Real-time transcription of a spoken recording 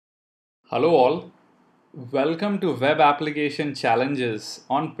Hello all, welcome to Web Application Challenges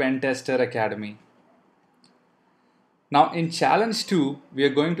on Pentester Academy. Now in Challenge 2, we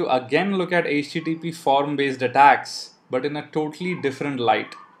are going to again look at HTTP form-based attacks, but in a totally different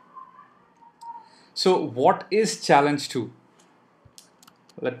light. So what is Challenge 2?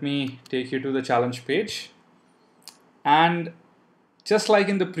 Let me take you to the challenge page. And just like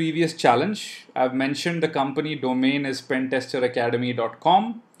in the previous challenge, I've mentioned the company domain is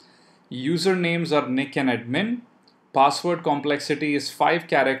pentesteracademy.com. Usernames are Nick and admin. Password complexity is 5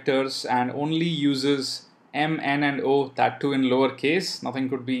 characters and only uses M, N, and O, that too in lowercase. Nothing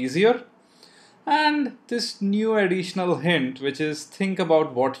could be easier. And this new additional hint, which is think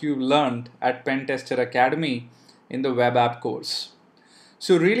about what you learned at Pentester Academy in the web app course.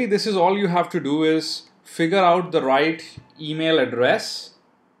 So really this is all you have to do is figure out the right email address.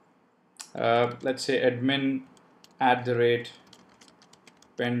 Let's say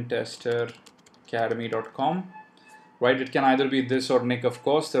admin@pentesteracademy.com. Right, it can either be this or Nick, of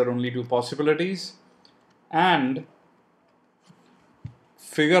course, there are only two possibilities. And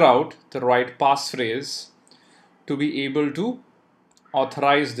figure out the right passphrase to be able to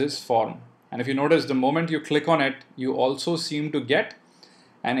authorize this form. And if you notice, the moment you click on it, you also seem to get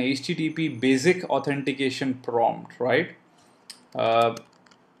an HTTP basic authentication prompt, right?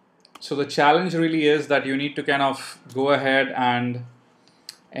 So the challenge really is that you need to kind of go ahead and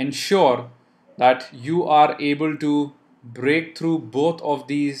ensure that you are able to break through both of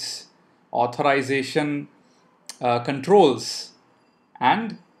these authorization controls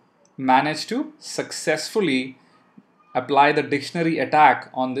and manage to successfully apply the dictionary attack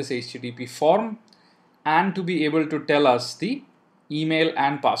on this HTTP form and to be able to tell us the email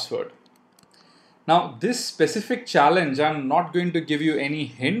and password. Now this specific challenge, I'm not going to give you any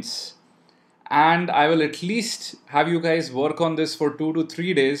hints, and I will at least have you guys work on this for 2 to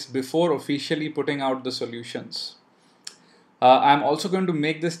 3 days before officially putting out the solutions. I'm also going to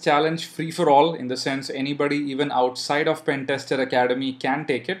make this challenge free for all, in the sense anybody even outside of Pentester Academy can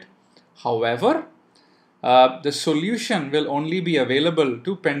take it. However, the solution will only be available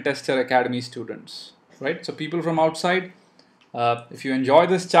to Pentester Academy students, right? So people from outside, if you enjoy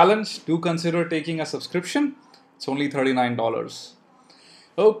this challenge, do consider taking a subscription. It's only $39.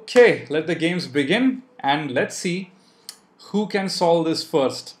 Okay, let the games begin and let's see who can solve this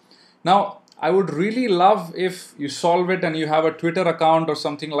first. Now, I would really love if you solve it and you have a Twitter account or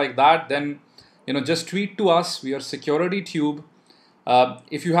something like that, then just tweet to us. We are SecurityTube.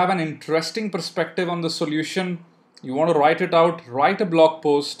 If you have an interesting perspective on the solution, you want to write it out, write a blog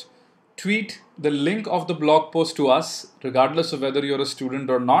post, tweet the link of the blog post to us, regardless of whether you're a student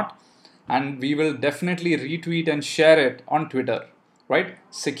or not, and we will definitely retweet and share it on Twitter, right?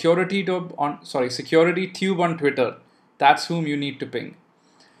 SecurityTube on Twitter. That's whom you need to ping.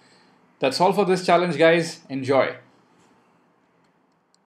 That's all for this challenge, guys. Enjoy.